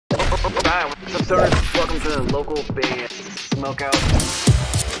Hi, what's up, stoners? Welcome to the local band Smokeout.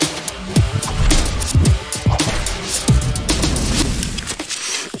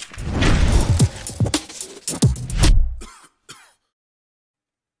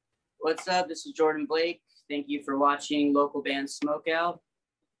 What's up? This is Jordan Blake. Thank you for watching local band Smokeout.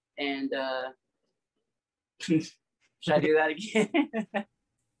 And should I do that again?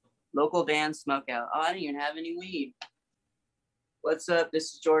 Local band Smokeout. Oh, I didn't even have any weed. What's up?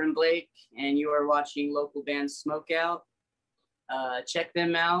 This is Jordan Blake, and you are watching local band Smokeout. Check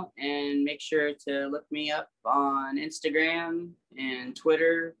them out and make sure to look me up on Instagram and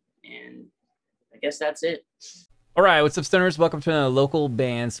Twitter. And I guess that's it. All right, what's up, stoners? Welcome to a local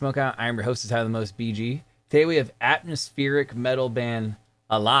band Smokeout. I'm your host, is How the Most BG. Today we have atmospheric metal band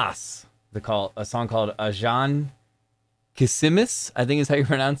Alase. A song called Ajan Kysymys, I think is how you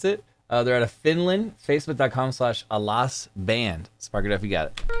pronounce it. They're out of Finland. Facebook.com/Alase band. Spark it up, you got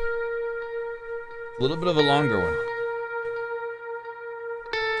it. A little bit of a longer one.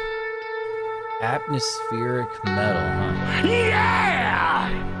 Atmospheric metal, huh? Yeah!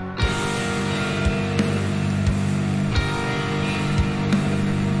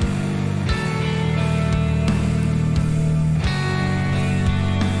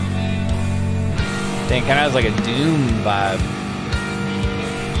 Dang, kind of has like a Doom vibe.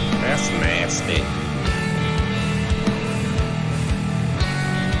 That's nasty.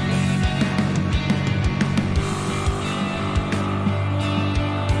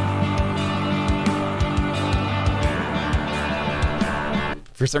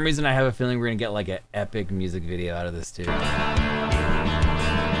 For some reason, I have a feeling we're gonna get like an epic music video out of this too. Listen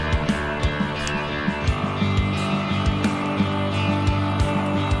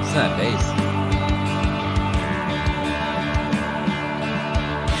to that bass.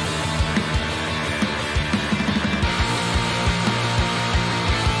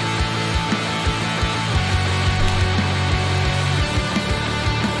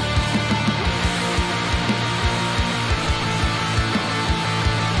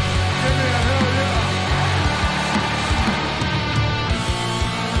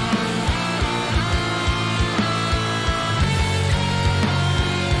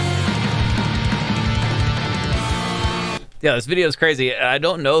 Yeah, this video is crazy. I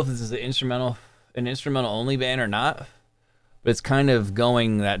don't know if this is an instrumental only band or not, but it's kind of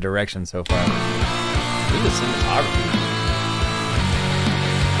going that direction so far. Look at the cinematography.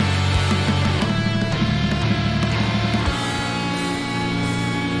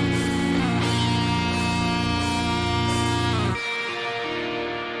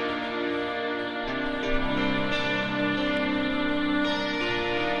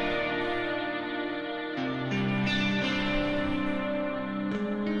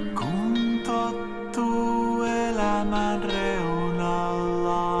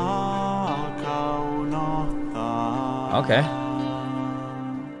 Okay.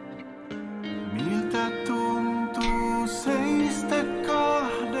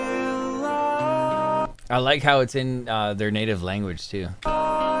 I like how it's in their native language too.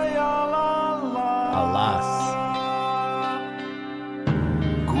 Alase.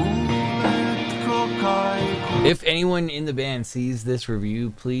 If anyone in the band sees this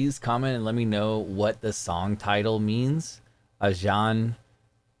review, please comment and let me know what the song title means. Ajan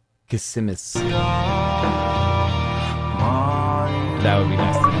Kysymys. That would be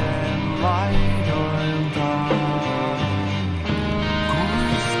nice to know.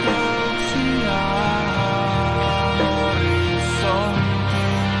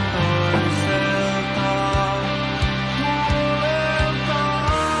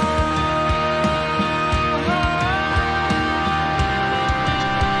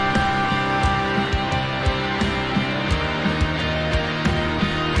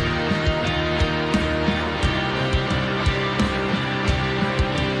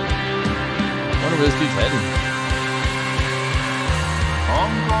 This dude's heading.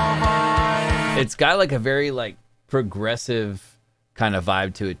 It's got like a very like progressive kind of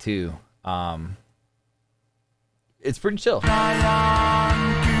vibe to it too. It's pretty chill.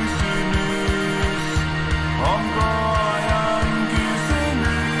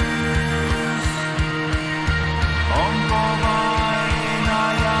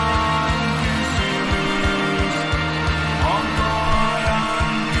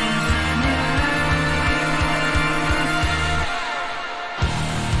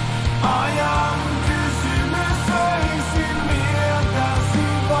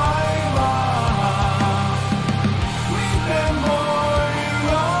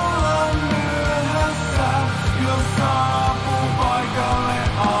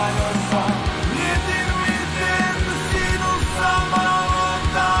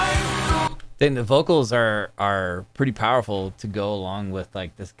 Then the vocals are pretty powerful to go along with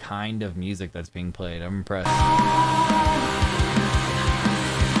like this kind of music that's being played. I'm impressed.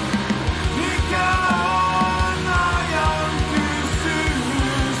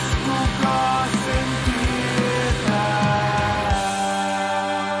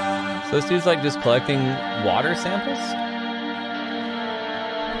 So this dude's like just collecting water samples?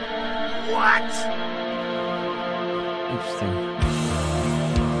 What? Interesting.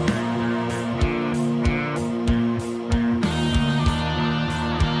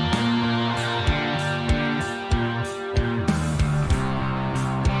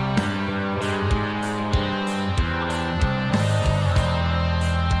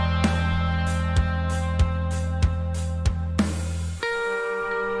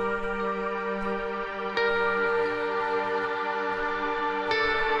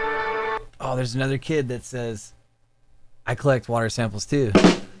 Oh, there's another kid that says, I collect water samples too.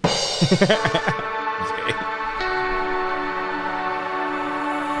 Just kidding.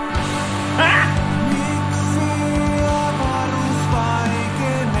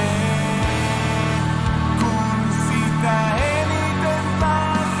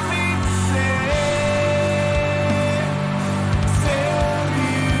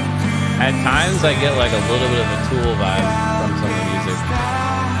 At times I get like a little bit of a Tool vibe from some of the music.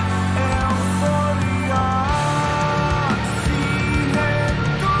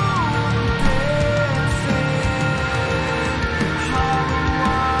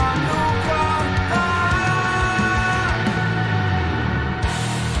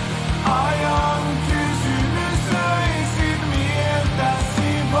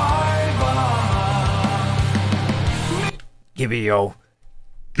 Give me your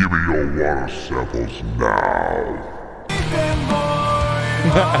water samples now.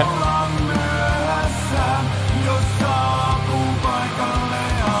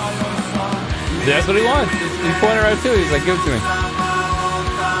 That's what he wants. He's pointing right to it. He's like, give it to me.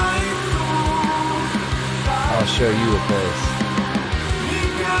 I'll show you a place.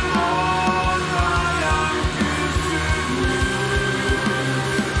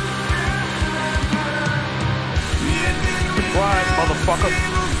 Quiet, motherfucker.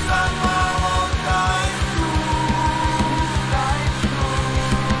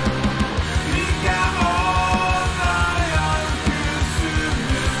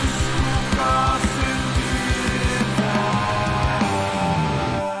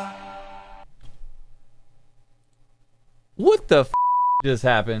 What the f just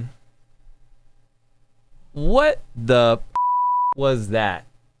happened? What the f was that?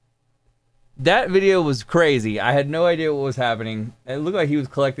 That video was crazy. I had no idea what was happening. It looked like he was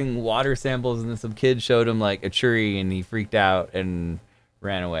collecting water samples and then some kid showed him like a tree and he freaked out and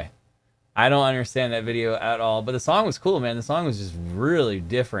ran away. I don't understand that video at all, but the song was cool, man. The song was just really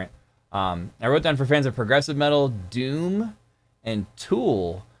different. I wrote down for fans of progressive metal, Doom, and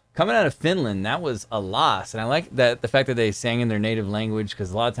Tool. Coming out of Finland, that was Alase, and I like that the fact that they sang in their native language,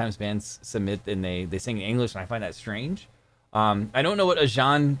 because a lot of times bands submit and they sing in English, and I find that strange. I don't know what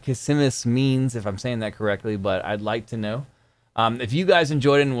Ajan Kysymys means, if I'm saying that correctly, but I'd like to know. If you guys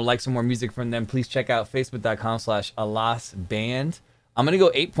enjoyed it and would like some more music from them, please check out facebook.com/alaseband. I'm going to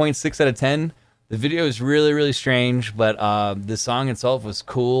go 8.6 out of 10. The video is really, really strange, but the song itself was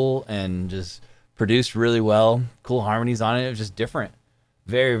cool and just produced really well. Cool harmonies on it. It was just different.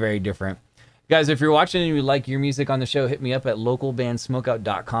 Very, very different. Guys, if you're watching and you like your music on the show, hit me up at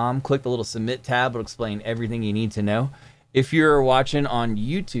localbandsmokeout.com. Click the little submit tab. It'll explain everything you need to know. If you're watching on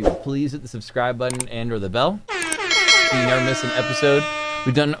YouTube, please hit the subscribe button and or the bell so you never miss an episode.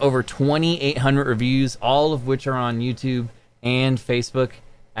 We've done over 2,800 reviews, all of which are on YouTube and Facebook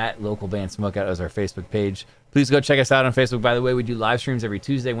at Local Band Smokeout as our Facebook page. Please go check us out on Facebook. By the way, we do live streams every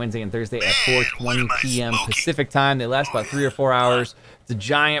Tuesday, Wednesday, and Thursday at 4:20 p.m. Pacific time. They last about 3 or 4 hours. It's a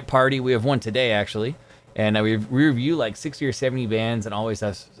giant party. We have one today, actually. And we review like 60 or 70 bands and always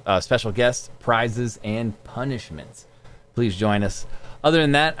have special guests, prizes, and punishments. Please join us. Other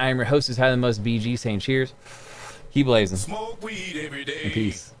than that, I am your host, who's highly the most BG, saying cheers. Keep blazing. Smoke weed every day. And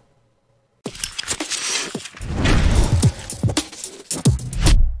peace.